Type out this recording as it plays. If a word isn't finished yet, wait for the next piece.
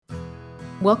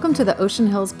Welcome to the Ocean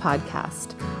Hills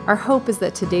Podcast. Our hope is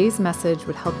that today's message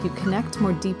would help you connect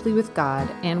more deeply with God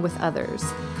and with others.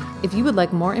 If you would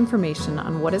like more information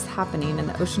on what is happening in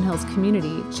the Ocean Hills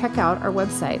community, check out our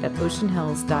website at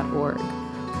oceanhills.org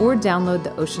or download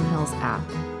the Ocean Hills app.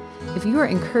 If you are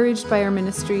encouraged by our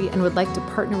ministry and would like to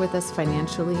partner with us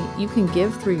financially, you can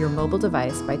give through your mobile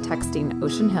device by texting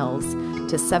Ocean Hills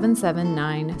to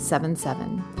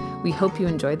 77977. We hope you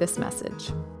enjoy this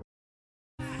message.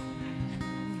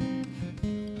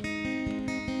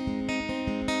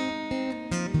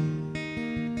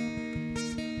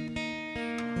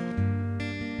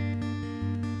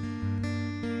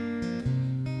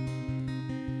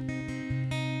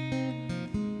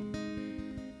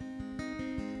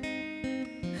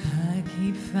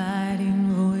 Keep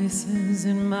fighting voices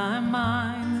in my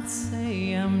mind that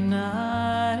say I'm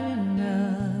not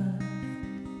enough.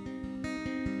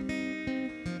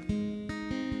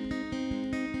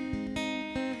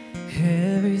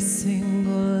 Every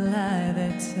single lie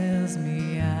that tells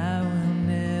me I will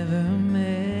never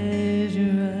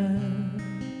measure up.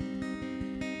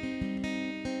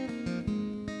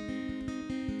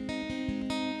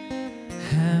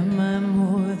 Am I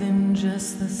more than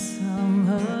just the sum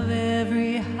of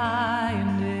every high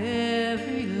and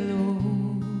every low?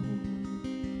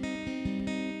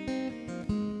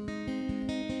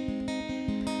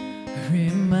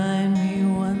 Remind me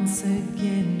once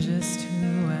again just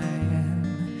who I am,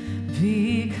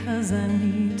 because I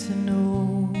need to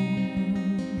know.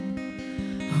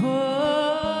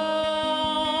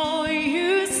 Oh,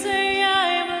 you say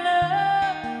I'm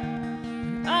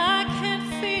loved, I can't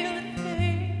feel a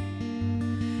thing.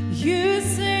 You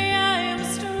say I am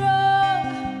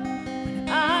strong when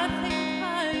I think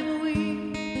I'm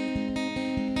weak.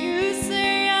 You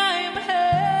say I am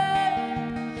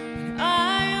held when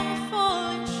I am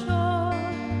falling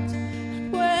short.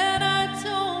 And when I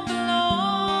don't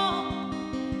belong,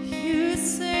 you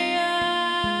say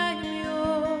I'm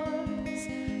yours,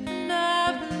 and I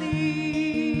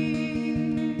believe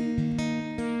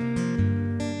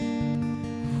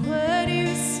what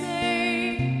you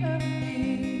say of me.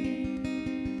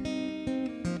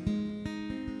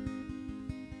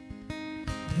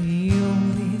 The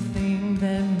only thing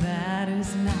that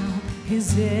matters now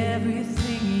is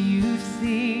everything you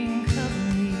think of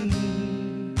me.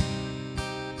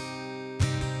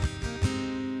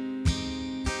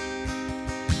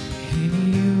 In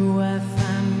you I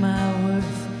find my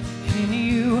worth, in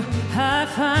you I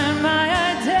find my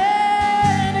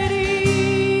identity.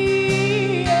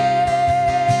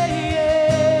 Yeah.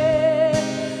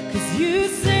 'Cause you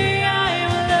say I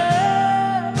am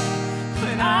loved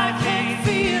when I can't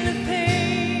feel a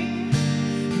thing.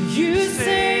 You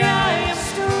say I am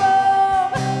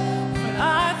strong when I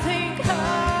think I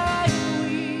am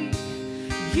weak.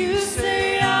 You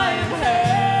say I am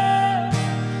held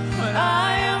when I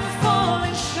am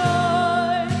falling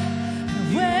short. And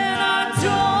when I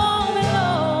don't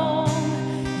belong,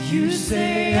 you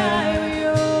say I'm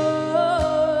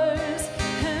yours,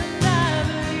 and I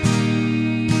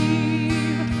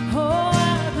believe, oh, I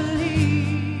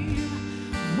believe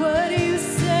what you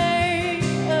say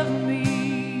of me.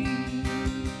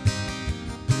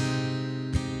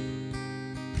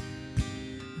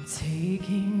 I'm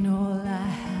taking all I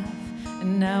have,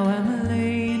 and now I'm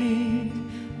laying it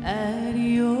at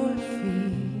your feet.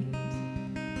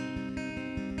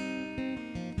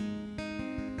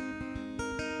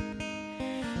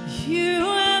 You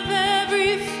have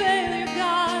every failure,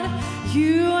 God.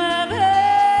 You have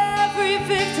every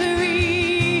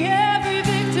victory, every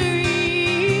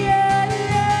victory. Yeah,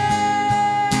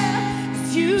 yeah.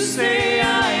 'Cause you say I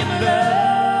am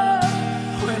loved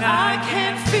when I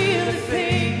can't feel a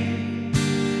thing.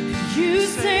 You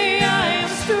say I am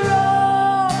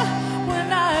strong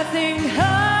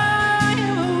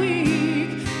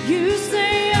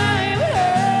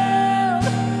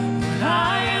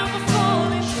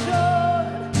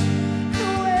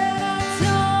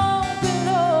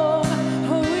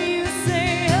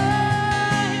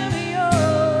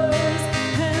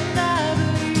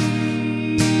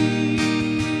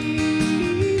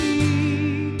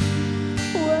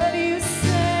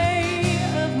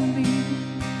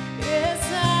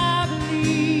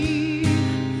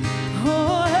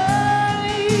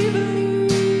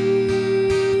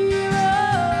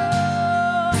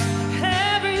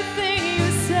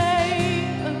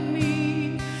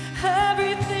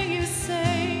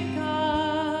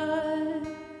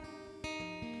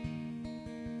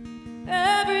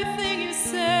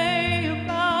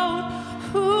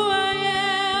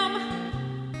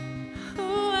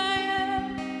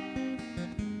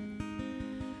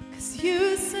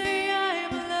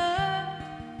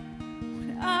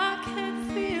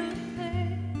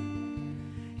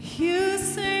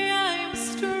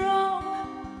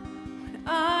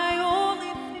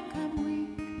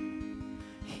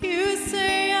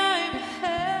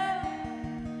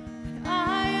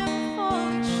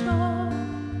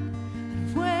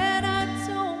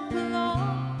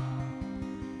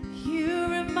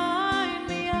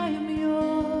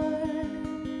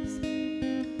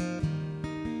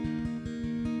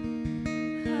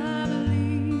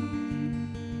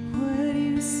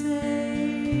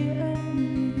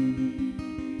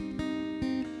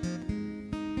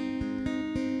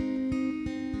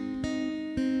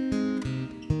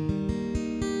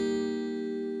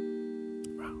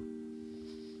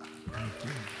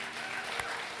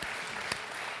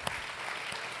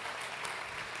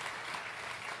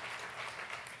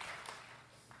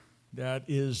That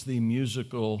is the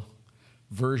musical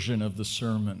version of the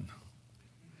sermon.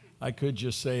 I could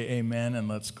just say amen and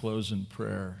let's close in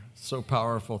prayer. So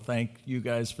powerful. Thank you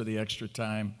guys for the extra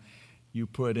time you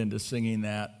put into singing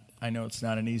that. I know it's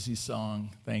not an easy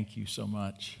song. Thank you so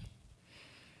much.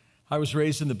 I was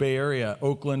raised in the Bay Area,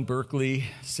 Oakland, Berkeley,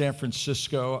 San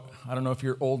Francisco. I don't know if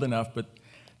you're old enough, but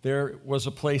there was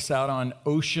a place out on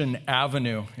Ocean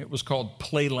Avenue. It was called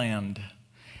Playland.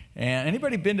 And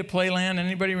anybody been to Playland?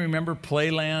 Anybody remember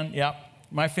Playland? Yeah.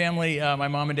 My family, my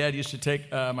mom and dad used to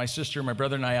take my sister, my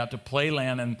brother, and I out to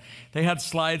Playland, and they had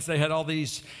slides. They had all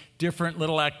these different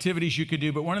little activities you could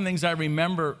do. But one of the things I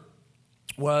remember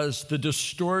was the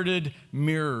distorted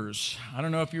mirrors. I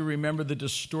don't know if you remember the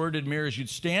distorted mirrors. You'd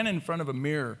stand in front of a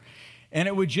mirror, and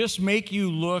it would just make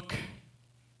you look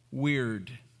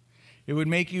weird. It would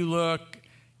make you look,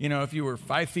 if you were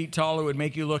 5 feet tall, it would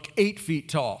make you look 8 feet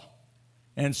tall.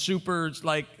 And super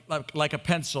like a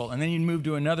pencil. And then you'd move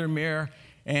to another mirror,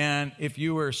 and if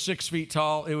you were 6 feet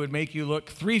tall, it would make you look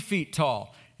 3 feet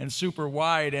tall and super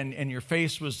wide, and your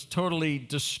face was totally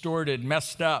distorted,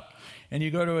 messed up. And you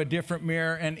go to a different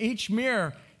mirror, and each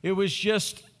mirror, it was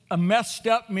just a messed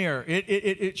up mirror.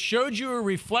 It showed you a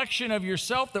reflection of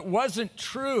yourself that wasn't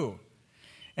true.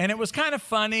 And it was kind of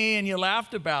funny, and you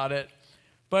laughed about it.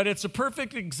 But it's a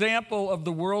perfect example of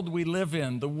the world we live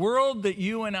in. The world that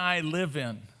you and I live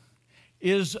in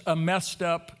is a messed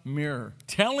up mirror,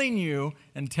 telling you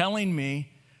and telling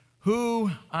me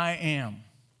who I am.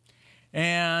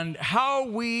 And how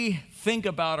we think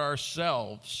about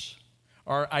ourselves,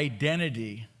 our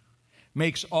identity,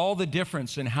 makes all the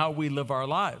difference in how we live our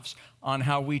lives, on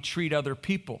how we treat other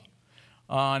people,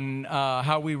 on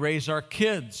how we raise our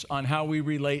kids, on how we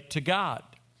relate to God.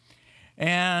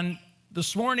 And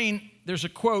this morning, there's a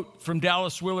quote from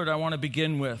Dallas Willard I want to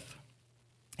begin with.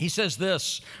 He says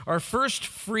this: our first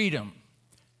freedom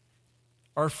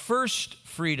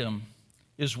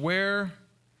is where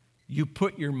you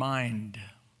put your mind.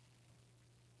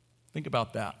 Think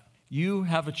about that. You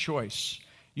have a choice.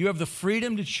 You have the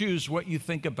freedom to choose what you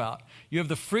think about. You have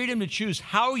the freedom to choose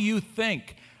how you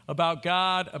think about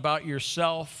God, about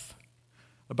yourself,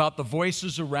 about the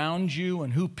voices around you,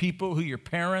 and who your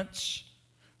parents,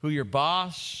 who your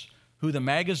boss, who the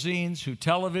magazines, who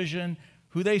television,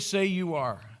 who they say you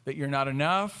are, that you're not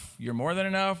enough, you're more than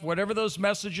enough, whatever those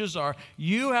messages are.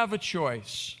 You have a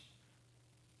choice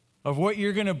of what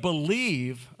you're going to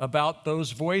believe about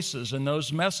those voices and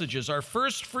those messages. Our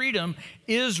first freedom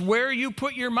is where you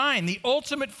put your mind. The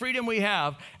ultimate freedom we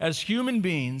have as human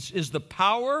beings is the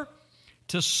power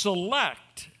to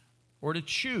select or to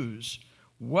choose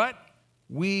what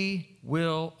we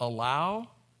will allow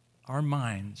our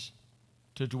minds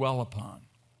to dwell upon.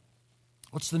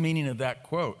 What's the meaning of that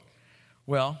quote?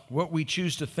 Well, what we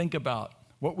choose to think about,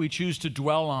 what we choose to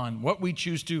dwell on, what we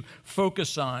choose to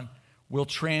focus on will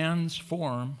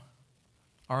transform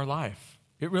our life.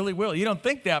 It really will. You don't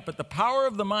think that, but the power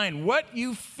of the mind, what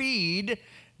you feed,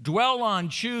 dwell on,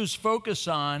 choose, focus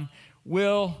on,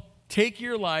 will take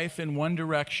your life in one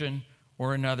direction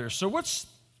or another. So what's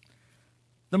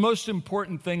the most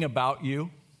important thing about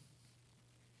you?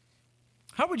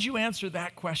 How would you answer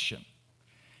that question?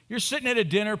 You're sitting at a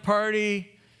dinner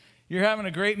party, you're having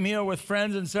a great meal with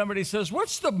friends, and somebody says,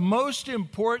 what's the most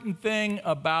important thing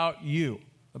about you?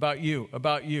 About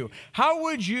you. How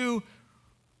would you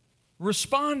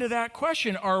respond to that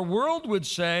question? Our world would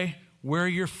say where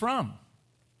you're from,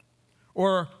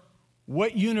 or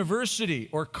what university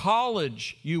or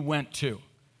college you went to.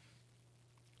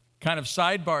 Kind of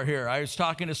sidebar here. I was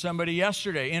talking to somebody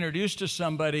yesterday, introduced to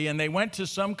somebody, and they went to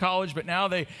some college, but now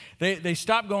they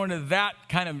stopped going to that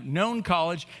kind of known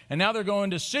college, and now they're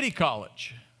going to City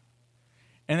College.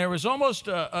 And there was almost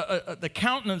the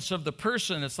countenance of the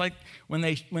person. It's like when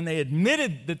they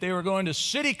admitted that they were going to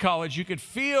City College, you could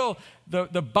feel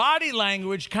the body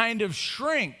language kind of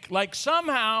shrink. Like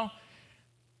somehow,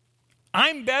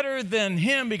 I'm better than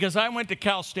him because I went to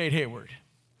Cal State Hayward.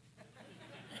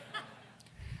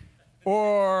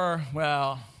 Or,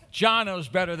 well, Jono's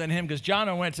better than him because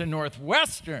Jono went to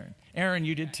Northwestern. Aaron,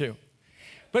 you did too.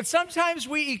 But sometimes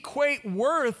we equate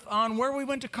worth on where we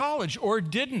went to college or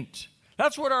didn't.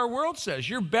 That's what our world says.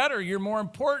 You're better, you're more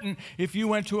important if you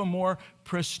went to a more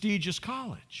prestigious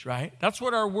college, right? That's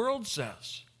what our world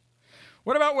says.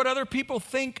 What about what other people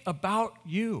think about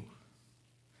you?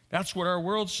 That's what our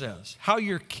world says. How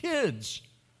your kids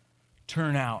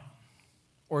turn out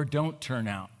or don't turn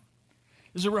out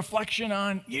is a reflection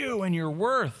on you and your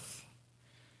worth.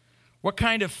 What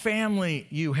kind of family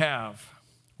you have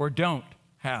or don't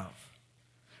have,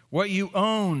 what you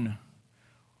own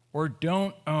or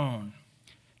don't own.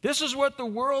 This is what the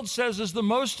world says is the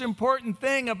most important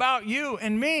thing about you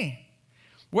and me.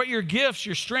 What your gifts,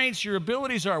 your strengths, your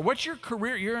abilities are. What's your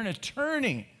career? You're an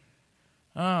attorney.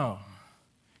 Oh,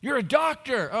 you're a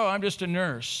doctor. Oh, I'm just a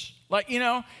nurse.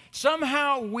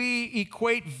 Somehow we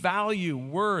equate value,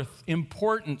 worth,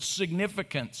 importance,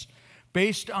 significance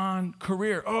based on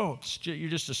career. Oh, you're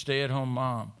just a stay-at-home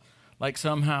mom.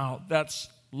 Somehow that's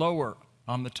lower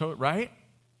on the totem, right?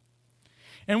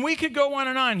 And we could go on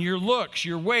and on. Your looks,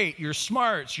 your weight, your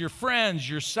smarts, your friends,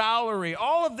 your salary,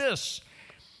 all of this.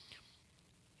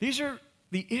 These are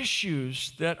the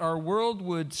issues that our world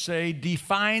would say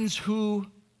defines who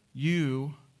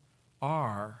you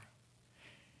are.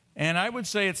 And I would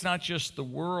say it's not just the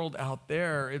world out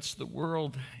there, it's the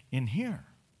world in here.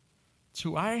 It's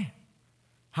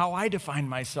how I define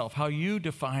myself, how you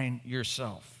define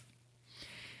yourself.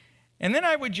 And then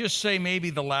I would just say maybe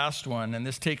the last one, and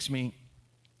this takes me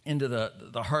into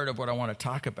the heart of what I want to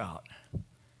talk about.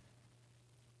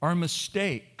 Our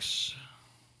mistakes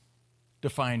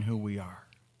define who we are.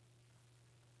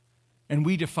 And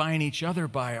we define each other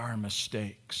by our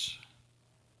mistakes.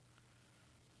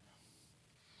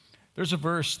 There's a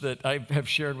verse that I have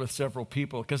shared with several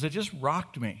people because it just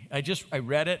rocked me. I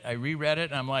read it, I reread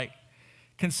it, and I'm like,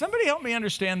 can somebody help me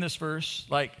understand this verse?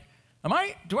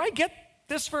 Do I get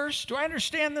this verse? Do I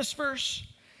understand this verse?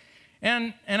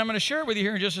 And I'm going to share it with you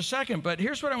here in just a second, but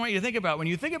here's what I want you to think about. When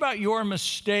you think about your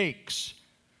mistakes,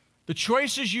 the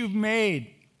choices you've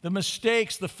made, the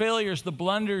mistakes, the failures, the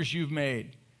blunders you've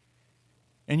made,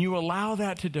 and you allow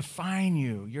that to define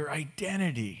you, your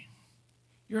identity.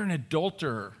 You're an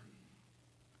adulterer.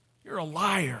 You're a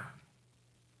liar.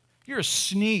 You're a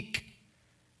sneak.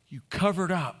 You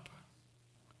covered up.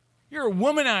 You're a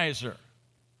womanizer.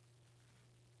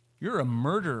 You're a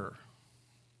murderer.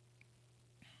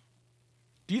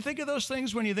 Do you think of those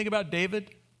things when you think about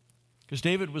David? Because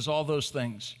David was all those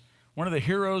things. One of the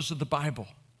heroes of the Bible.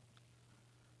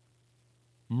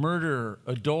 Murderer,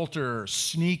 adulterer,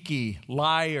 sneaky,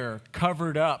 liar,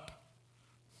 covered up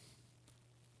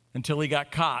until he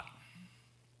got caught.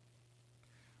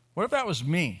 What if that was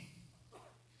me?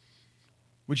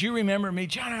 Would you remember me?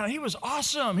 John, he was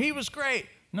awesome. He was great.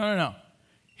 No.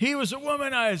 He was a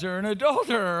womanizer, an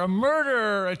adulterer, a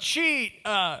murderer, a cheat,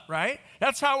 right?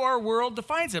 That's how our world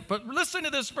defines it. But listen to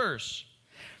this verse.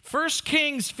 1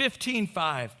 Kings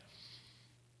 15:5.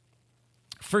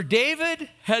 For David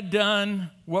had done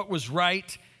what was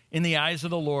right in the eyes of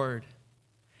the Lord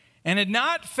and had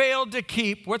not failed to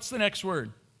keep, what's the next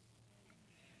word?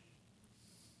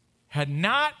 Had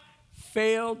not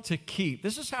failed to keep.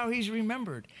 This is how he's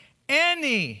remembered.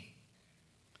 Any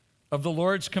of the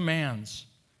Lord's commands.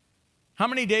 How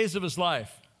many days of his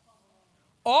life?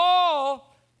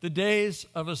 All the days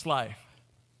of his life.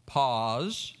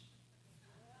 Pause.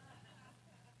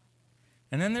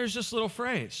 And then there's this little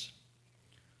phrase.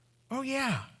 Oh,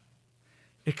 yeah,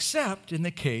 except in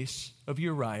the case of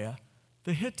Uriah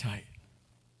the Hittite.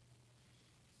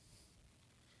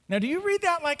 Now, do you read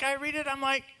that like I read it? I'm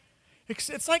like,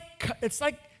 it's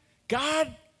like God's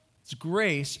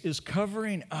grace is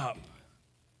covering up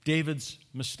David's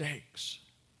mistakes.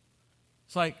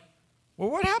 It's like, well,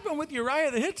 what happened with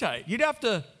Uriah the Hittite? You'd have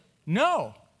to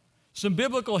know some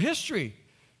biblical history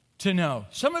to know.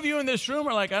 Some of you in this room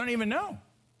are like, I don't even know.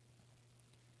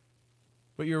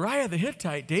 But Uriah the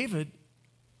Hittite, David,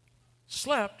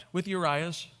 slept with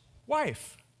Uriah's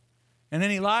wife. And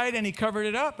then he lied and he covered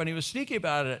it up and he was sneaky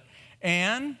about it.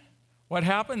 And what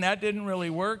happened? That didn't really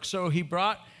work. So he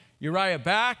brought Uriah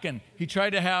back and he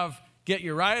tried to get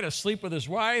Uriah to sleep with his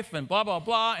wife and blah, blah,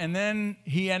 blah. And then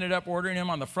he ended up ordering him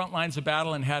on the front lines of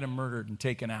battle and had him murdered and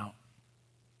taken out.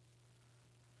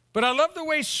 But I love the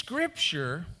way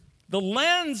Scripture, the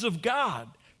lens of God,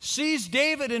 sees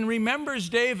David and remembers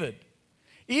David.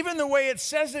 Even the way it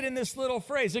says it in this little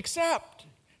phrase, except,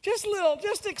 just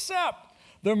except.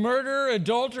 The murderer,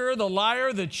 adulterer, the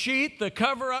liar, the cheat, the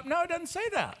cover-up. No, it doesn't say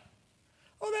that.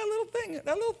 Oh, that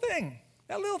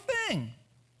little thing.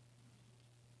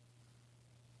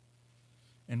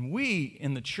 And we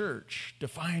in the church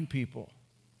define people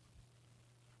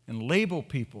and label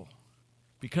people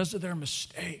because of their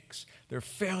mistakes, their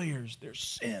failures, their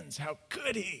sins. How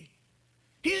could he?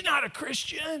 He's not a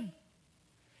Christian.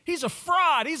 He's a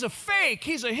fraud. He's a fake.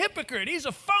 He's a hypocrite. He's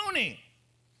a phony.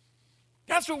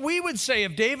 That's what we would say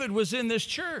if David was in this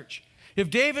church. If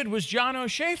David was John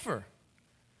O'Shafer.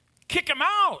 Kick him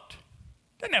out.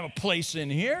 Doesn't have a place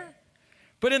in here.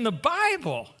 But in the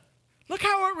Bible, look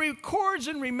how it records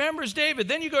and remembers David.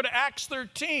 Then you go to Acts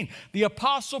 13. The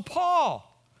Apostle Paul.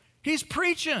 He's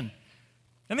preaching.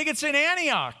 I think it's in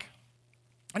Antioch.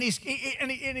 And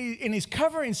he's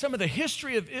covering some of the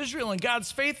history of Israel and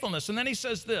God's faithfulness. And then he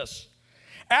says this,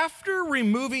 after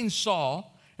removing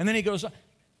Saul, and then he goes,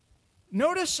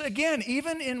 notice again,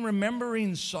 even in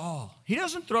remembering Saul, he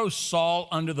doesn't throw Saul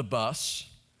under the bus,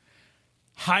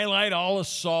 highlight all of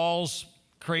Saul's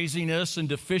craziness and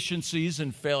deficiencies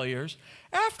and failures.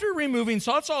 After removing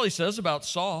Saul, that's all he says about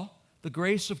Saul, the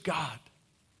grace of God.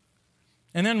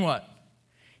 And then what?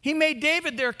 He made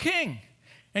David their king.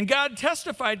 And God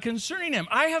testified concerning him.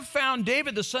 I have found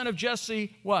David, the son of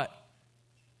Jesse, what?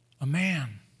 A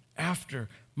man after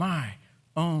my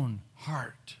own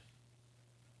heart.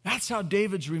 That's how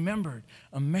David's remembered.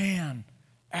 A man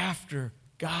after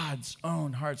God's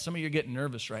own heart. Some of you are getting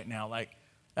nervous right now, like,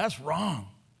 that's wrong.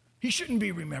 He shouldn't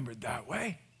be remembered that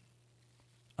way.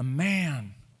 A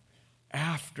man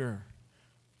after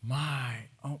my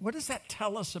own. What does that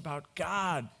tell us about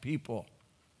God, people?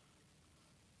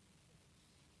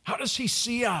 How does he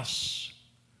see us?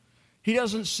 He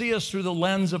doesn't see us through the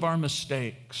lens of our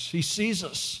mistakes. He sees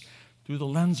us through the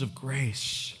lens of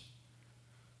grace,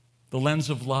 the lens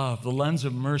of love, the lens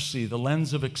of mercy, the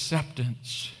lens of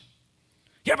acceptance.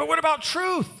 Yeah, but what about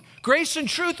truth? Grace and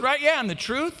truth, right? Yeah, and the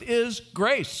truth is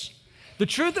grace. The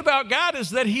truth about God is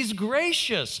that he's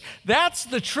gracious. That's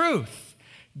the truth.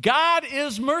 God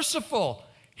is merciful.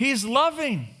 He's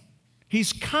loving.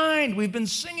 He's kind. We've been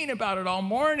singing about it all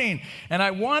morning. And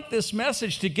I want this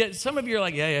message to get, some of you are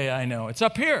like, yeah, I know. It's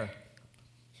up here.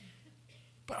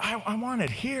 But I want it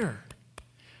here.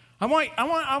 I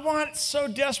want so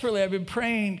desperately. I've been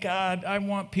praying, God, I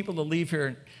want people to leave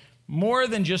here more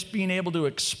than just being able to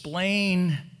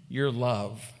explain your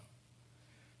love,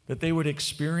 that they would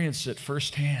experience it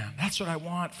firsthand. That's what I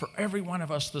want for every one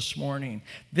of us this morning.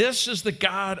 This is the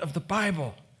God of the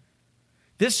Bible.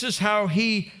 This is how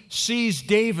he sees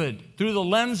David, through the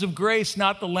lens of grace,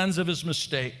 not the lens of his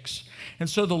mistakes. And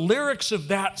so the lyrics of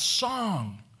that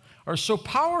song are so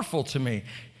powerful to me.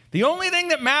 The only thing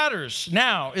that matters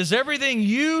now is everything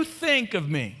you think of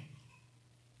me.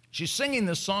 She's singing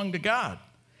this song to God.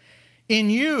 In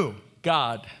you,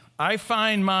 God, I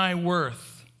find my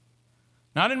worth.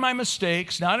 Not in my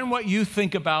mistakes, not in what you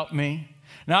think about me,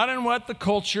 not in what the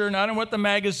culture, not in what the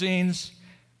magazines.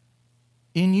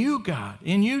 In you, God,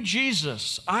 in you,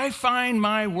 Jesus, I find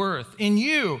my worth. In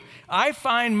you, I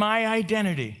find my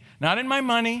identity. Not in my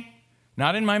money,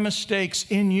 not in my mistakes.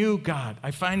 In you, God,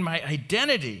 I find my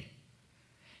identity.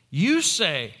 You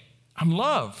say, I'm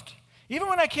loved. Even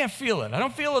when I can't feel it, I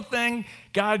don't feel a thing.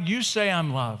 God, you say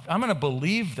I'm loved. I'm going to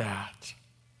believe that.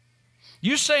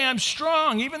 You say I'm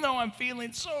strong, even though I'm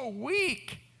feeling so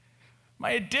weak.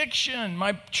 My addiction,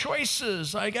 my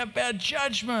choices, I got bad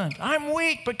judgment. I'm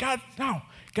weak, but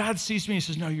God sees me and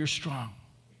says, no, you're strong.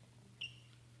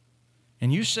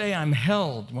 And you say I'm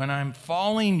held when I'm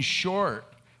falling short.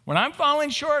 When I'm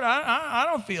falling short, I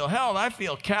don't feel held. I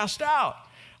feel cast out.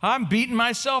 I'm beating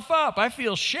myself up. I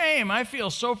feel shame. I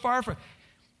feel so far from.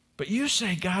 But you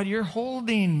say, God, you're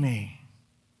holding me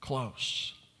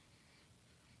close.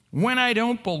 When I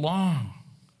don't belong,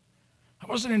 I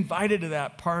wasn't invited to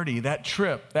that party, that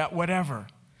trip, that whatever.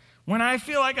 When I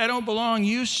feel like I don't belong,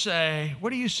 you say,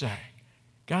 what do you say?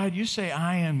 God, you say,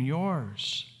 I am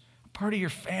yours, a part of your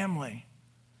family.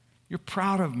 You're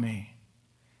proud of me.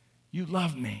 You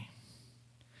love me.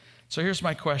 So here's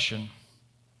my question.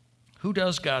 Who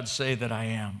does God say that I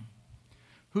am?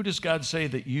 Who does God say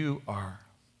that you are?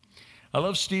 I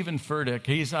love Stephen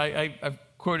Furtick. I've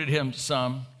quoted him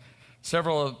some.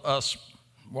 Several of us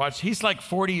watched. He's like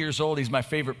 40 years old. He's my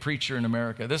favorite preacher in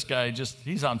America. This guy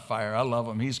he's on fire. I love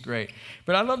him. He's great.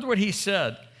 But I loved what he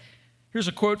said. Here's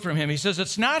a quote from him. He says,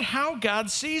 it's not how God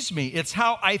sees me. It's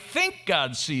how I think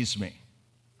God sees me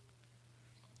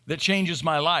that changes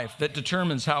my life, that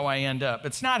determines how I end up.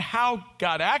 It's not how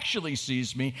God actually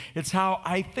sees me. It's how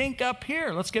I think up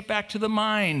here. Let's get back to the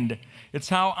mind. It's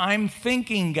how I'm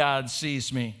thinking God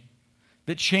sees me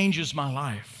that changes my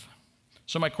life.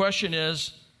 So my question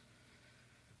is,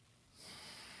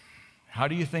 how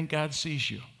do you think God sees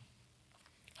you?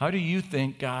 How do you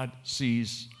think God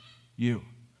sees you?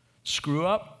 Screw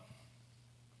up?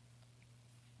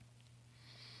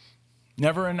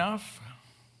 Never enough?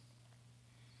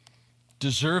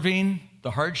 Deserving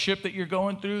the hardship that you're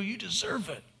going through? You deserve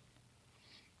it.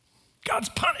 God's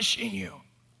punishing you.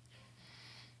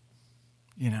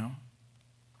 You know?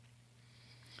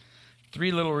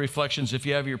 3 little reflections. If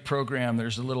you have your program,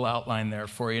 there's a little outline there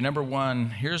for you. Number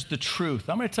 1, here's the truth.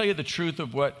 I'm going to tell you the truth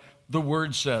of what the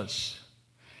Word says.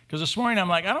 Because this morning I'm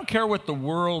like, I don't care what the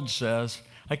world says.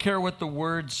 I care what the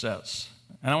Word says.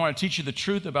 And I want to teach you the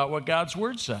truth about what God's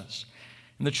Word says.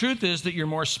 And the truth is that you're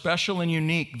more special and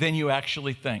unique than you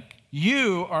actually think.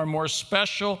 You are more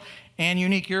special and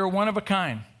unique. You're one of a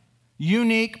kind.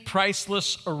 Unique,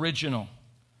 priceless, original.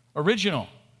 Original,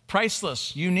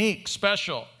 priceless, unique,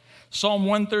 special. Psalm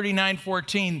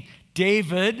 139:14,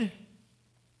 David,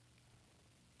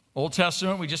 Old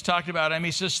Testament, we just talked about him.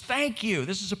 He says, thank you.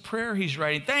 This is a prayer he's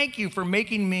writing. Thank you for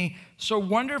making me so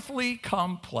wonderfully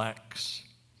complex.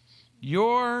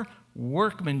 Your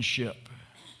workmanship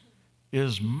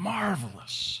is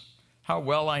marvelous. How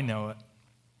well I know it.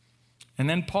 And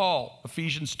then Paul,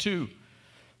 Ephesians 2.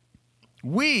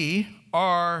 We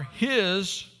are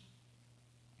his,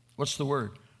 what's the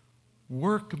word?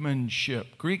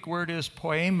 Workmanship. Greek word is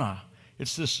poema.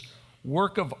 It's this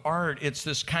work of art. It's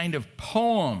this kind of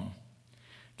poem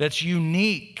that's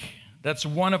unique, that's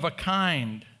one of a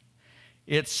kind.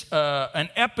 It's an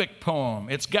epic poem.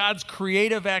 It's God's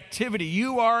creative activity.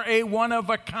 You are a one of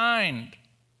a kind.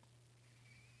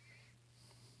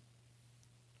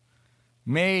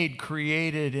 Made,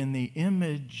 created in the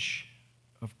image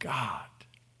of God.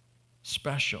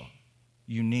 Special,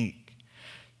 unique.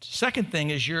 Second thing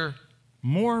is you're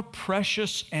more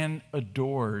precious and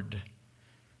adored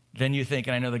than you think.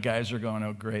 And I know the guys are going,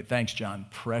 oh, great. Thanks, John.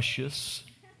 Precious.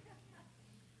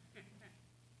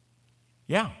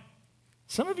 Yeah.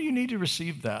 Some of you need to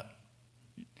receive that.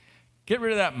 Get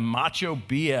rid of that macho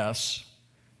BS.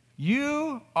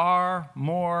 You are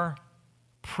more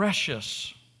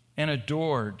precious and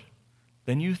adored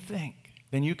than you think,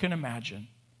 than you can imagine.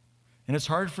 And it's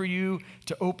hard for you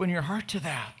to open your heart to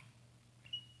that.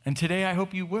 And today I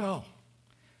hope you will.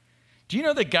 Do you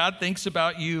know that God thinks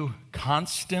about you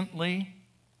constantly?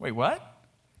 Wait, what?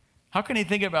 How can he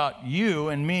think about you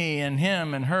and me and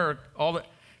him and her, all that?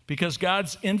 Because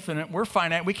God's infinite, we're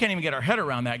finite, we can't even get our head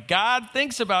around that. God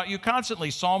thinks about you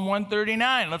constantly. Psalm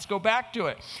 139, let's go back to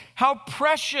it. How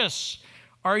precious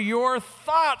are your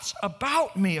thoughts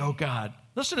about me, O God?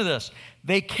 Listen to this.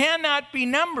 They cannot be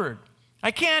numbered.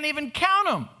 I can't even count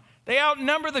them. They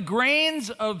outnumber the grains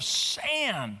of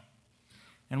sand.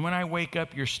 And when I wake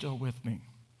up, you're still with me.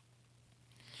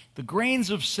 The grains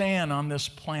of sand on this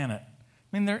planet,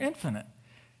 I mean, they're infinite.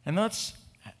 And that's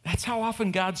how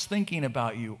often God's thinking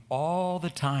about you all the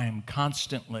time,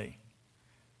 constantly.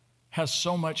 Has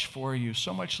so much for you,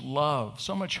 so much love,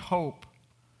 so much hope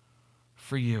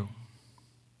for you.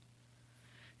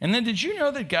 And then did you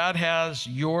know that God has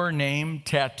your name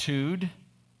tattooed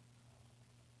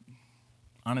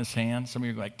on his hand? Some of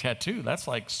you are like, tattoo? That's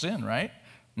like sin, right?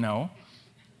 No.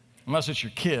 Unless it's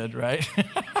your kid, right?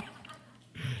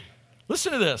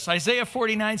 Listen to this. Isaiah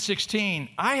 49:16.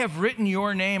 I have written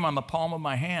your name on the palm of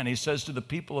my hand, he says to the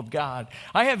people of God.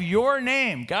 I have your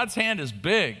name. God's hand is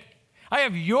big. I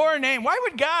have your name. Why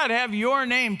would God have your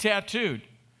name tattooed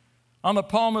on the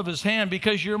palm of his hand?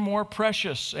 Because you're more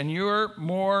precious and you're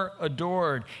more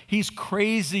adored. He's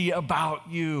crazy about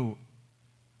you.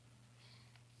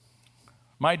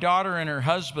 My daughter and her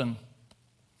husband,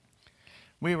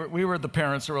 we were the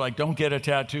parents who were like, don't get a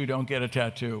tattoo, don't get a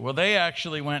tattoo. Well, they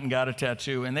actually went and got a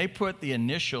tattoo, and they put the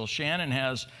initial, Shannon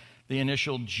has the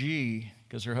initial G,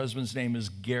 because her husband's name is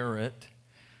Garrett,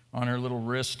 on her little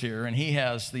wrist here, and he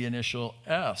has the initial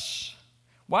S.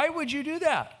 Why would you do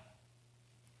that?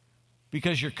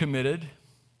 Because you're committed,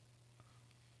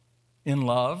 in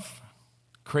love,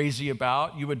 crazy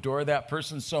about, you adore that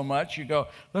person so much, you go,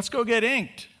 let's go get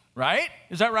inked, right?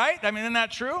 Is that right? I mean, isn't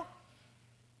that true?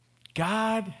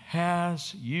 God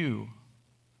has you,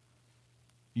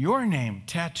 your name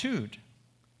tattooed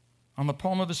on the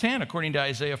palm of his hand, according to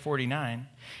Isaiah 49.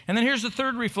 And then here's the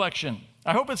third reflection.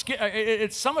 I hope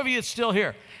it's some of you, it's still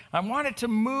here. I want it to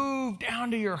move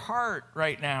down to your heart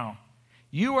right now.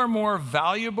 You are more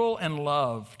valuable and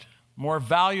loved, more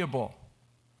valuable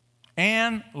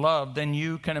and loved than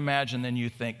you can imagine, than you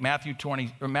think. Matthew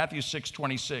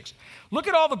 6:26. Look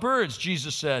at all the birds,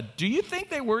 Jesus said. Do you think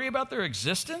they worry about their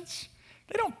existence?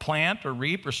 They don't plant or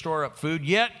reap or store up food,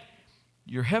 yet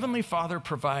your heavenly Father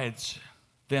provides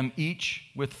them each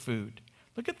with food.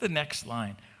 Look at the next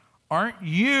line. Aren't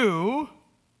you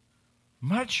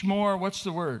much more, what's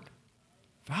the word?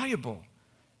 Valuable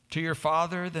to your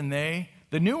Father than they?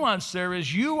 The nuance there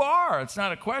is you are. It's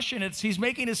not a question. He's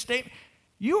making a statement.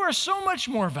 You are so much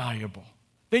more valuable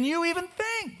than you even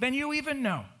think, than you even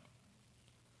know.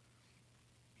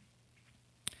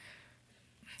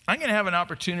 I'm going to have an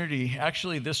opportunity,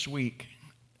 actually this week,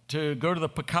 to go to the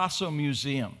Picasso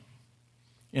Museum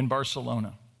in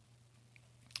Barcelona.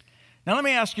 Now let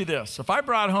me ask you this. If I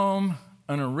brought home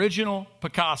an original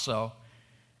Picasso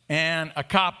and a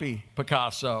copy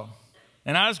Picasso,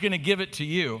 and I was going to give it to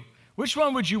you, which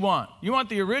one would you want? You want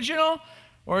the original,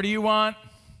 or do you want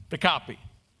the copy?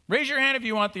 Raise your hand if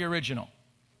you want the original.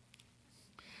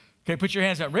 Okay, put your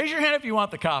hands up. Raise your hand if you want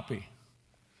the copy.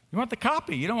 You want the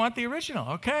copy. You don't want the original.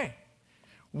 Okay.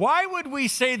 Why would we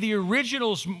say the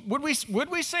original's, would we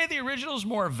say the original's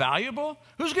more valuable?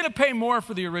 Who's going to pay more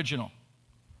for the original?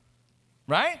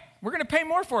 Right? We're going to pay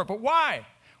more for it, but why?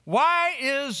 Why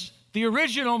is the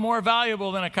original more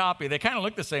valuable than a copy? They kind of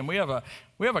look the same. We have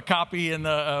a copy in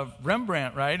the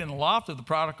Rembrandt, right, in the loft of the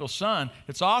Prodigal Son.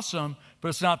 It's awesome, but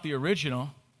it's not the original.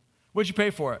 What'd you pay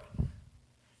for it?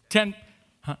 10,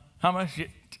 how much?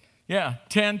 Yeah,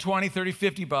 10, 20, 30,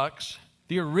 50 bucks.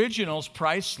 The original's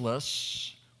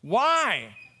priceless.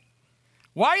 Why?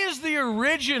 Why is the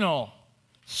original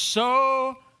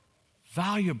so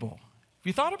valuable? Have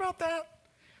you thought about that?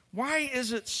 Why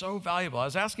is it so valuable? I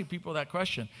was asking people that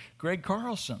question. Greg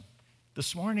Carlson,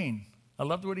 this morning, I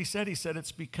loved what he said. He said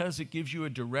it's because it gives you a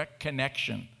direct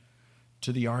connection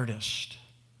to the artist,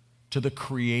 to the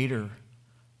creator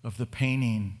of the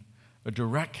painting, a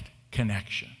direct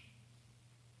connection.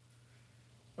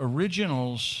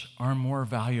 Originals are more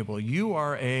valuable. You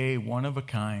are a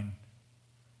one-of-a-kind,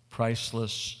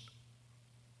 priceless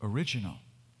original.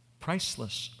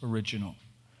 Priceless original.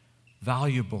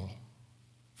 Valuable.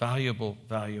 Valuable,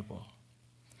 valuable.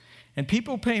 And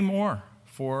people pay more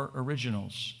for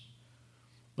originals.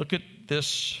 Look at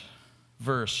this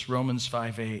verse, Romans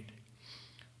 5:8.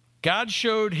 God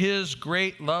showed his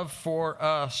great love for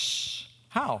us.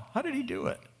 How? How did he do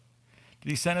it? Did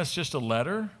he send us just a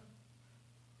letter?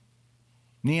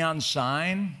 Neon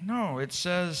sign? No, it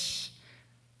says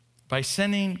by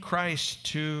sending Christ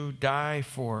to die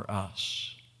for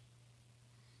us.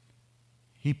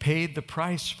 He paid the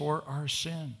price for our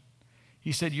sin.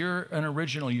 He said, you're an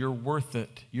original, you're worth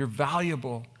it, you're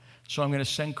valuable, so I'm going to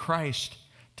send Christ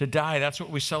to die. That's what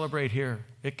we celebrate here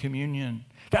at communion.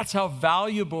 That's how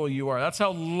valuable you are. That's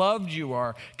how loved you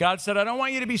are. God said, I don't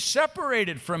want you to be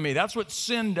separated from me. That's what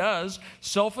sin does.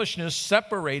 Selfishness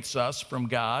separates us from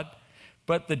God.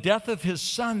 But the death of his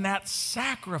son, that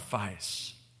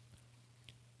sacrifice,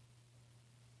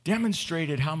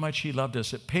 demonstrated how much he loved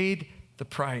us. It paid the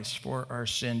price for our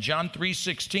sin. John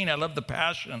 3:16, I love the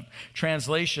Passion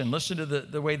Translation. Listen to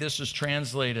the way this is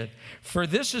translated. For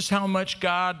this is how much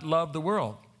God loved the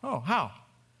world. Oh, how?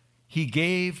 He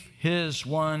gave his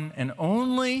one and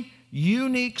only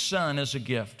unique son as a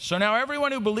gift. So now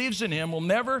everyone who believes in him will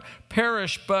never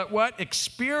perish, but what?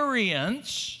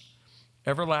 Experience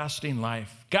everlasting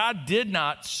life. God did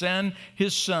not send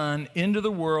his son into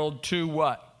the world to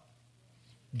what?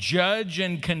 Judge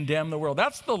and condemn the world.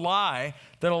 That's the lie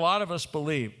that a lot of us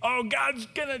believe. Oh, God's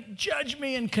going to judge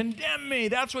me and condemn me.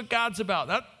 That's what God's about.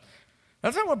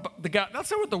 That's not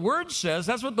what the Word says.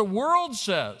 That's what the world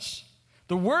says.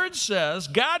 The Word says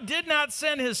God did not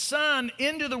send his son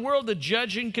into the world to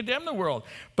judge and condemn the world,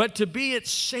 but to be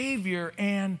its Savior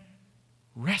and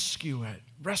rescue it,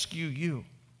 rescue you.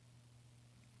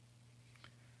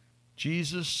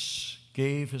 Jesus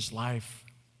gave his life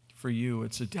for you.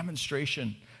 It's a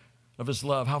demonstration of his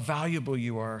love, how valuable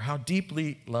you are, how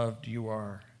deeply loved you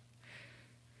are.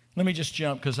 Let me just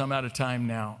jump because I'm out of time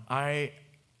now. I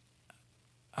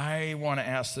want to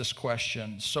ask this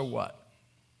question, so what?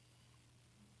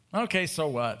 Okay, so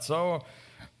what? So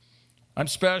I'm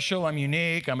special, I'm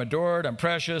unique, I'm adored, I'm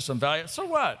precious, I'm valuable. So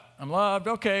what? I'm loved,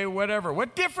 okay, whatever.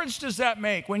 What difference does that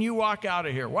make when you walk out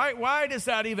of here? Why does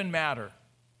that even matter?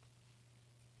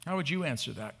 How would you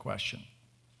answer that question?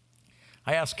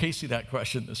 I asked Casey that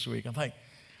question this week. I'm like,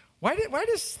 why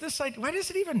does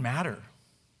it even matter?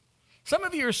 Some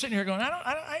of you are sitting here going,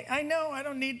 I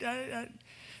don't need,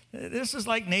 this is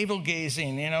like navel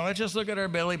gazing, let's just look at our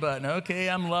belly button. Okay,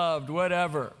 I'm loved,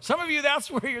 whatever. Some of you, that's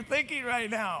where you're thinking right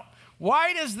now.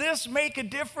 Why does this make a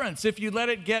difference if you let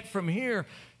it get from here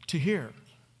to here?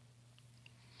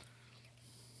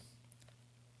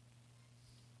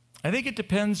 I think it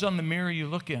depends on the mirror you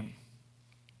look in.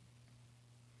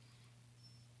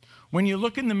 When you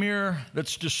look in the mirror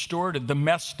that's distorted, the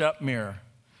messed up mirror,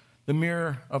 the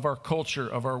mirror of our culture,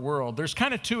 of our world, there's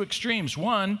kind of two extremes.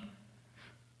 One,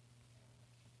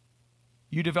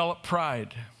 you develop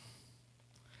pride.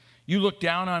 You look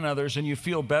down on others and you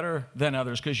feel better than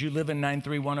others because you live in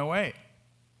 93108.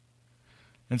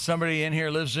 And somebody in here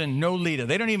lives in Nolita.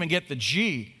 They don't even get the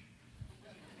G.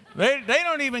 They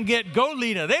don't even get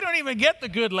Goleta. They don't even get the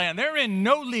good land. They're in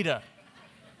Nolita.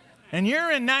 And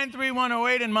you're in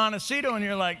 93108 in Montecito, and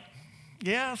you're like,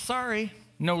 yeah, sorry,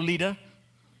 Nolita.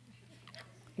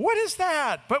 What is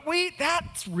that? But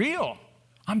that's real.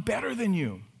 I'm better than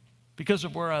you because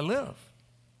of where I live.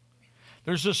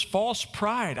 There's this false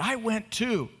pride. I went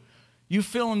to You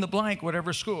fill in the blank,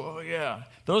 whatever school. Oh, yeah.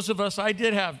 Those of us, I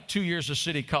did have 2 years of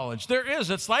city college. There is.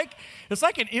 It's like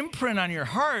an imprint on your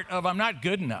heart of I'm not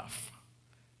good enough.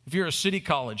 If you're a city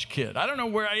college kid, I don't know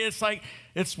where,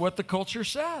 it's what the culture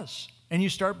says. And you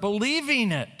start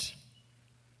believing it.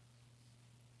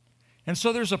 And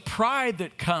so there's a pride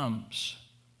that comes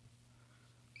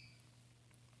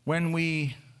when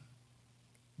we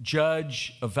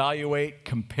judge, evaluate,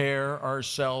 compare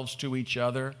ourselves to each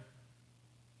other.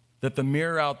 That the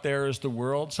mirror out there is the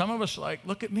world. Some of us are like,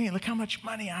 look at me, look how much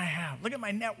money I have. Look at my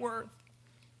net worth.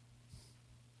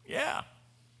 Yeah.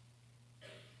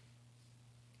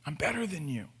 I'm better than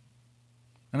you.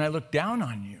 And I look down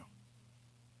on you.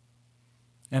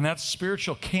 And that's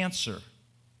spiritual cancer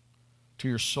to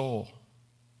your soul.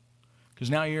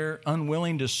 Because now you're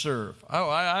unwilling to serve. Oh,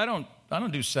 I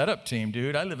don't do setup team,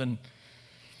 dude. I live in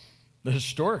the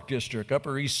historic district,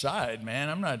 Upper East Side, man.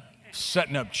 I'm not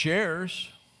setting up chairs.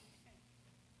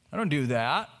 I don't do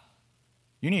that.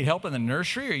 You need help in the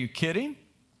nursery? Are you kidding?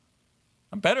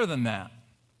 I'm better than that.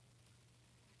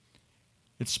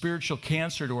 It's spiritual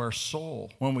cancer to our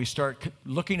soul when we start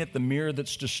looking at the mirror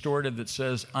that's distorted that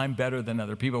says, I'm better than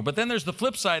other people. But then there's the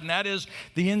flip side, and that is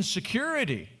the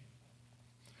insecurity.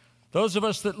 Those of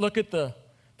us that look at the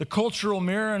cultural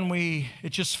mirror and it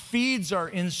just feeds our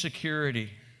insecurity.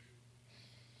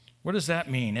 What does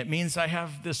that mean? It means I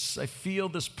feel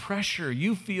this pressure.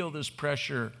 You feel this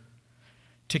pressure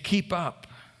to keep up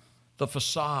the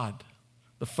facade,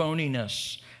 the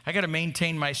phoniness. I got to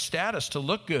maintain my status to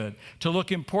look good, to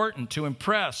look important, to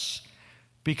impress,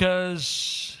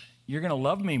 because you're going to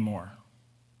love me more.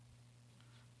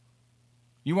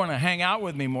 You want to hang out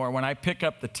with me more when I pick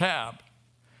up the tab.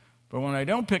 But when I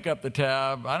don't pick up the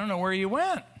tab, I don't know where you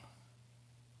went.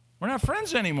 We're not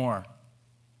friends anymore.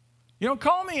 You don't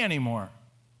call me anymore.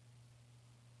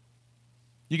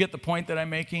 You get the point that I'm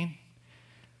making?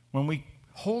 When we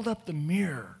hold up the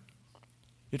mirror,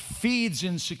 it feeds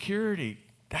insecurity.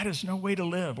 That is no way to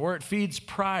live. Or it feeds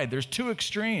pride. There's two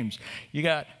extremes. You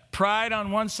got pride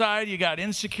on one side, you got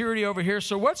insecurity over here.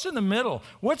 So what's in the middle?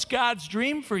 What's God's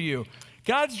dream for you?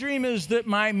 God's dream is that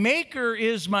my maker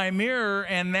is my mirror,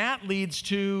 and that leads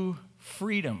to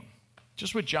freedom.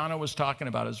 Just what Jana was talking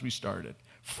about as we started.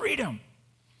 Freedom.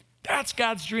 That's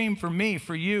God's dream for me,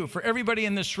 for you, for everybody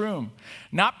in this room.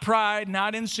 Not pride,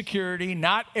 not insecurity,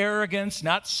 not arrogance,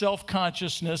 not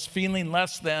self-consciousness, feeling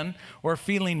less than or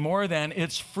feeling more than.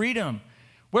 It's freedom.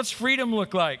 What's freedom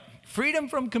look like? Freedom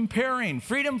from comparing,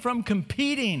 freedom from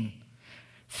competing,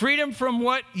 freedom from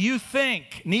what you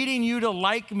think, needing you to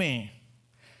like me,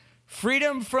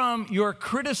 freedom from your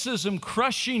criticism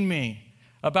crushing me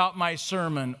about my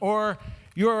sermon, or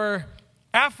your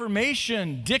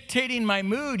affirmation dictating my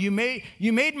mood. You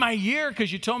made my year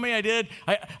because you told me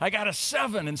I got a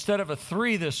 7 instead of a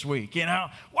 3 this week, you know.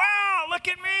 Wow, look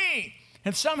at me.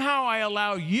 And somehow I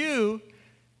allow you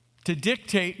to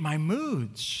dictate my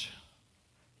moods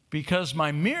because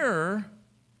my mirror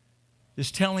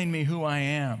is telling me who I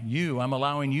am. I'm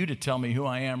allowing you to tell me who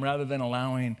I am rather than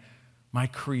allowing my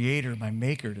creator, my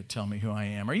maker to tell me who I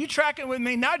am. Are you tracking with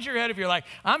me? Nod your head if you're like,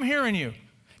 I'm hearing you.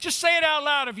 Just say it out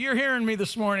loud if you're hearing me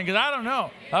this morning, because I don't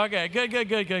know. Okay,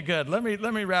 good. Let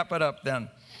me wrap it up then.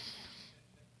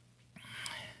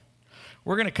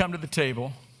 We're going to come to the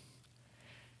table.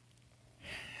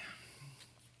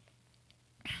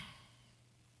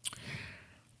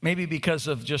 Maybe because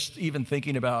of just even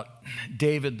thinking about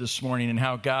David this morning and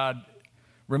how God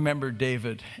remembered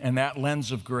David and that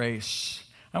lens of grace.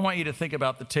 I want you to think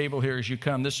about the table here as you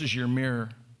come. This is your mirror.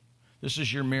 This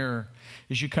is your mirror.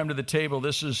 As you come to the table,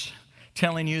 this is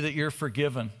telling you that you're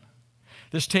forgiven.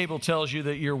 This table tells you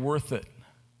that you're worth it.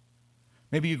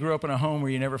 Maybe you grew up in a home where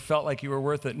you never felt like you were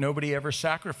worth it. Nobody ever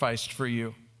sacrificed for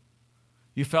you.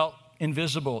 You felt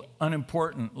invisible,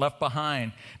 unimportant, left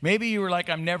behind. Maybe you were like,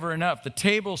 I'm never enough. The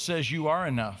table says you are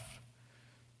enough.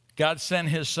 God sent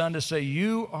his son to say,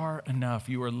 you are enough.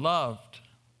 You are loved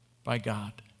by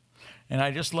God. And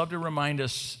I just love to remind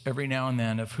us every now and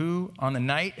then of who, on the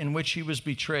night in which he was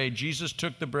betrayed, Jesus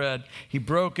took the bread, he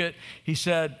broke it, he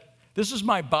said, this is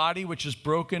my body which is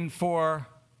broken for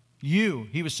you.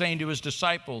 He was saying to his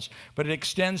disciples, but it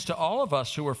extends to all of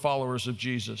us who are followers of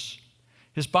Jesus.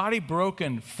 His body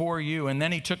broken for you. And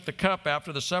then he took the cup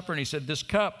after the supper and he said, this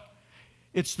cup,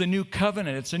 it's the new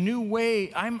covenant. It's a new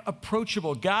way. I'm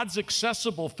approachable. God's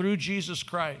accessible through Jesus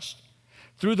Christ.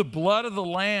 Through the blood of the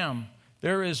Lamb,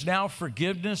 there is now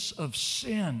forgiveness of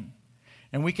sin.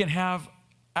 And we can have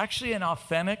actually an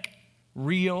authentic,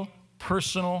 real,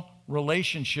 personal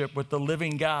relationship with the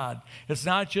living God. It's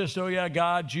not just, oh yeah,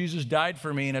 God, Jesus died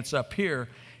for me and it's up here.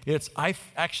 I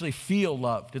actually feel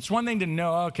loved. It's one thing to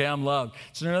know, okay, I'm loved.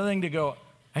 It's another thing to go,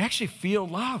 I actually feel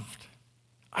loved.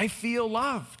 I feel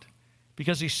loved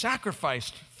because he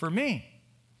sacrificed for me.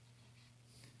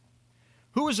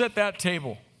 Who was at that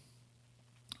table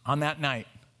on that night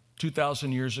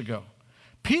 2,000 years ago?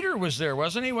 Peter was there,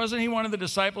 wasn't he? Wasn't he one of the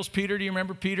disciples? Peter, do you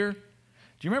remember Peter?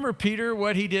 Do you remember Peter,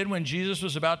 what he did when Jesus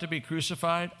was about to be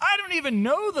crucified? I don't even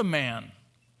know the man.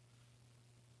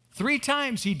 3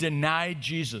 times he denied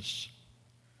Jesus.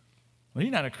 Well,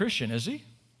 he's not a Christian, is he?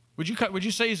 Would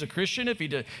you say he's a Christian if he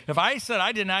did? If I said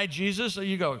I denied Jesus,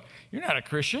 you go, you're not a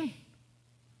Christian.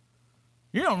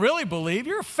 You don't really believe.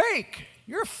 You're a fake.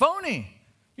 You're a phony.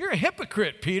 You're a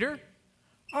hypocrite, Peter.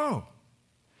 Oh,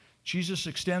 Jesus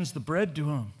extends the bread to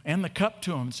him and the cup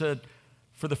to him and said,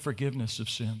 for the forgiveness of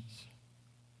sins.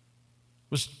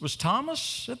 Was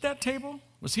Thomas at that table?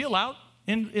 Was he allowed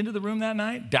into the room that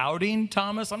night? Doubting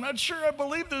Thomas? I'm not sure I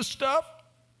believe this stuff.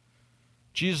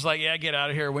 Jesus is like, yeah, get out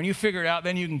of here. When you figure it out,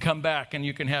 then you can come back and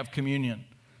you can have communion.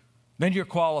 Then you're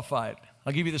qualified.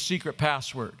 I'll give you the secret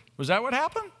password. Was that what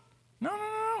happened?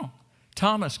 No.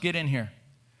 Thomas, get in here.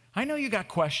 I know you got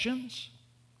questions.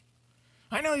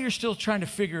 I know you're still trying to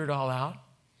figure it all out.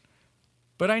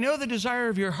 But I know the desire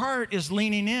of your heart is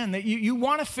leaning in, that you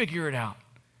want to figure it out.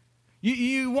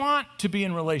 You want to be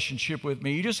in relationship with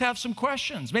me. You just have some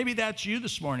questions. Maybe that's you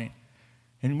this morning.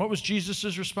 And what was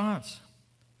Jesus' response?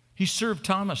 He served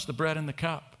Thomas the bread and the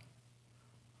cup.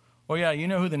 Oh yeah, you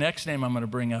know who the next name I'm going to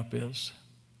bring up is?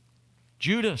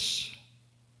 Judas.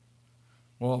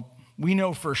 Well, we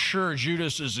know for sure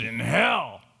Judas is in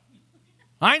hell.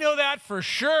 I know that for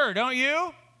sure, don't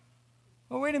you?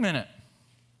 Oh, wait a minute.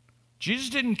 Jesus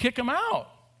didn't kick him out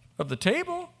of the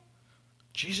table.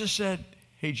 Jesus said,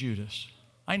 hey, Judas,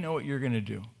 I know what you're going to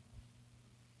do.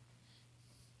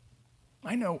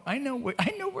 I know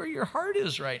where your heart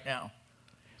is right now.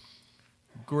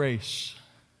 Grace.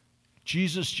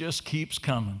 Jesus just keeps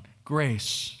coming.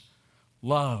 Grace,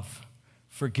 love,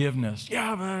 forgiveness.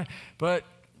 Yeah, but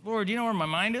Lord, you know where my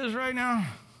mind is right now?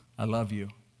 I love you.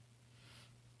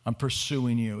 I'm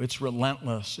pursuing you. It's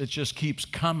relentless. It just keeps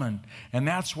coming. And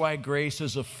that's why grace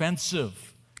is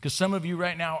offensive. Because some of you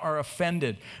right now are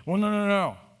offended. Well,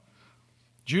 no.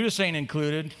 Judas ain't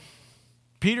included.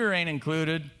 Peter ain't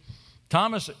included.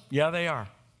 Thomas, yeah, they are.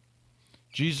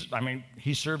 Jesus,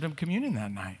 he served him communion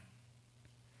that night.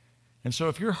 And so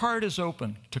if your heart is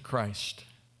open to Christ,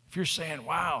 if you're saying,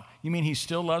 wow, you mean he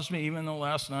still loves me even though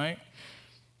last night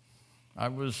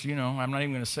I'm not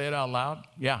even going to say it out loud?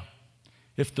 Yeah.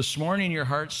 If this morning your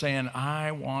heart's saying,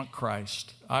 I want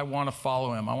Christ, I want to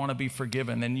follow him, I want to be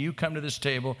forgiven, then you come to this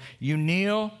table, you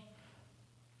kneel,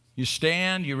 you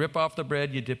stand, you rip off the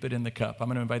bread, you dip it in the cup. I'm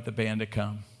going to invite the band to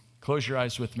come. Close your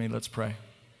eyes with me. Let's pray.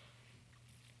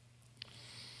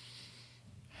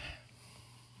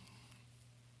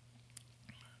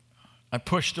 I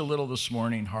pushed a little this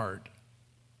morning hard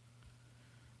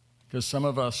because some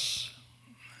of us,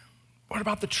 what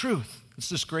about the truth? It's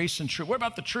this grace and truth. What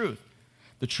about the truth?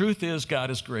 The truth is God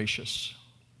is gracious.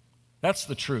 That's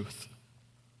the truth.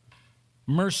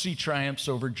 Mercy triumphs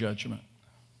over judgment.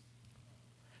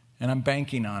 And I'm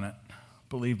banking on it,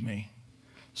 believe me.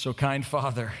 So, kind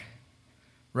Father,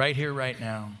 right here, right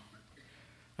now,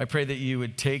 I pray that you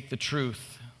would take the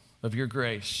truth of your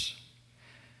grace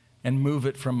and move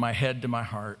it from my head to my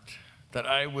heart, that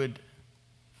I would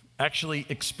actually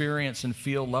experience and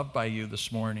feel loved by you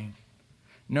this morning,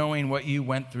 knowing what you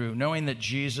went through, knowing that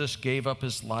Jesus gave up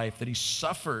his life, that he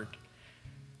suffered,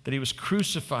 that he was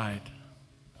crucified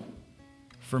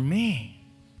for me,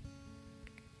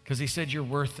 because he said, you're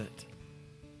worth it.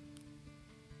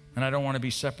 And I don't want to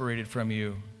be separated from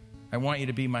you. I want you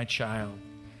to be my child.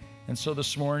 And so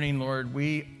this morning, Lord,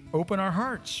 we open our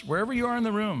hearts, wherever you are in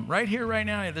the room, right here, right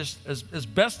now, as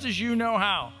best as you know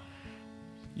how.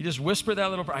 You just whisper that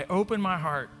little prayer. I open my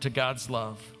heart to God's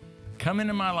love. Come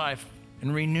into my life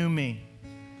and renew me.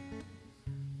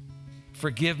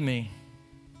 Forgive me.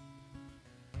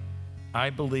 I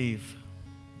believe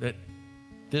that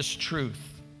this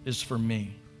truth is for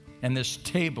me, and this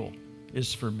table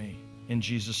is for me. In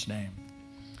Jesus' name,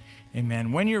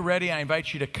 amen. When you're ready, I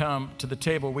invite you to come to the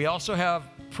table. We also have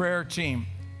prayer team.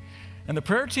 And the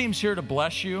prayer team's here to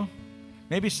bless you.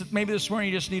 Maybe this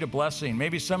morning you just need a blessing.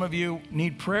 Maybe some of you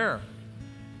need prayer.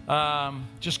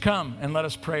 Just come and let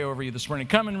us pray over you this morning.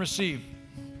 Come and receive.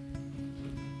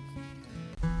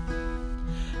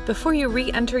 Before you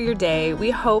re-enter your day, we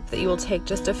hope that you will take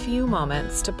just a few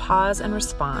moments to pause and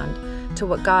respond to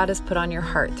what God has put on your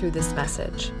heart through this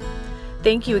message.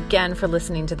 Thank you again for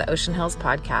listening to the Ocean Hills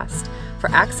Podcast. For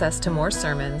access to more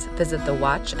sermons, visit the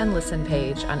Watch and Listen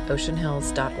page on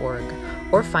oceanhills.org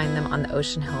or find them on the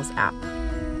Ocean Hills app.